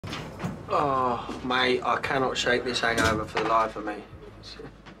Oh, mate, I cannot shake this hangover for the life of me.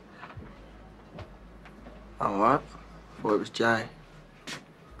 All right. Thought it was Jay.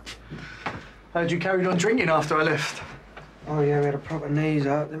 Heard you carried on drinking after I left. Oh, yeah, we had a proper knees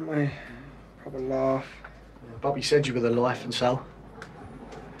up, didn't we? Proper laugh. Yeah, Bobby said you were the life and soul.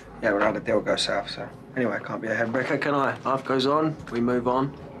 Yeah, well, I had a deal go south, so... Anyway, I can't be a head wrecker, can I? Life goes on, we move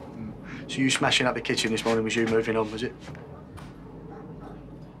on. So you smashing up the kitchen this morning was you moving on, was it?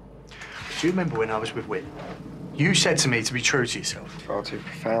 Do you remember when I was with Win? You said to me to be true to yourself. Far too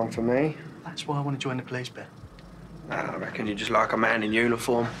profound for me. That's why I want to join the police, Ben. Nah, I reckon you just like a man in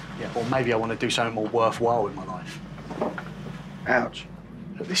uniform. Yeah, or maybe I want to do something more worthwhile in my life. Ouch.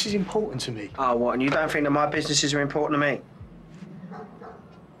 Look, this is important to me. Oh, what, and you don't think that my businesses are important to me?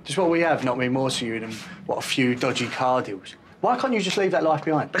 Just what we have not mean more to you than, what, a few dodgy car deals. Why can't you just leave that life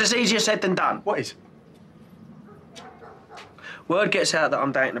behind? But it's easier said than done. What is? Word gets out that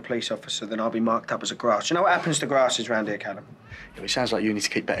I'm dating a police officer, then I'll be marked up as a grass. You know what happens to grasses round here, Callum? Yeah, it sounds like you need to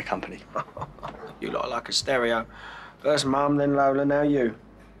keep better company. You lot are like a stereo. First Mum, then Lola, now you.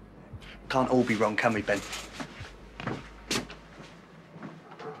 Can't all be wrong, can we, Ben?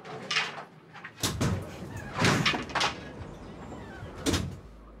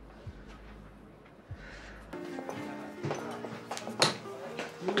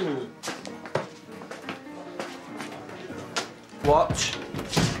 Watch.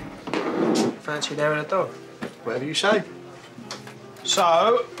 Fancy there and a dog? Whatever you say.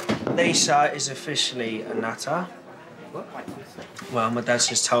 So, Lisa is officially a nutter. What? Well, my dad's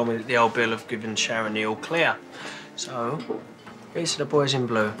just told me that the old Bill have given Sharon the all clear. So, these are the boys in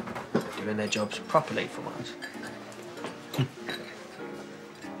blue, doing their jobs properly for once.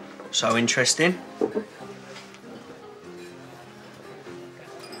 So interesting.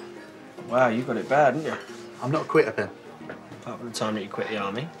 Wow, you got it bad, didn't you? I'm not a quitter, Ben. Apart from the time that you quit the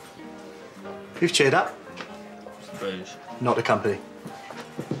army. You've cheered up. Booze. Not the company.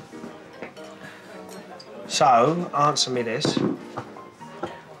 So, answer me this.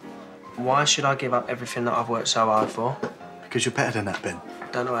 Why should I give up everything that I've worked so hard for? Because you're better than that, Ben.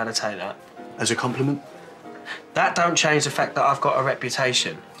 Don't know how to take that. As a compliment? That don't change the fact that I've got a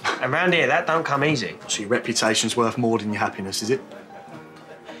reputation. And round here, that don't come easy. So your reputation's worth more than your happiness, is it?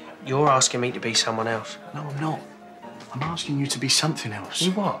 You're asking me to be someone else. No, I'm not. I'm asking you to be something else.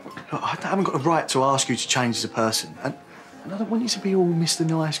 You what? Look, I haven't got a right to ask you to change as a person. And I don't want you to be all Mr.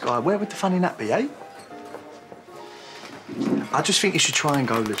 Nice Guy. Where would the fun in that be, eh? I just think you should try and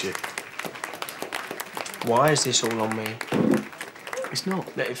go legit. Why is this all on me? It's not.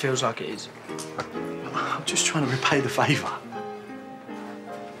 It feels like it is. I'm just trying to repay the favour.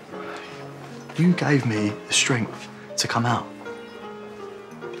 You gave me the strength to come out.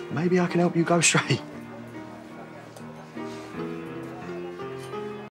 Maybe I can help you go straight.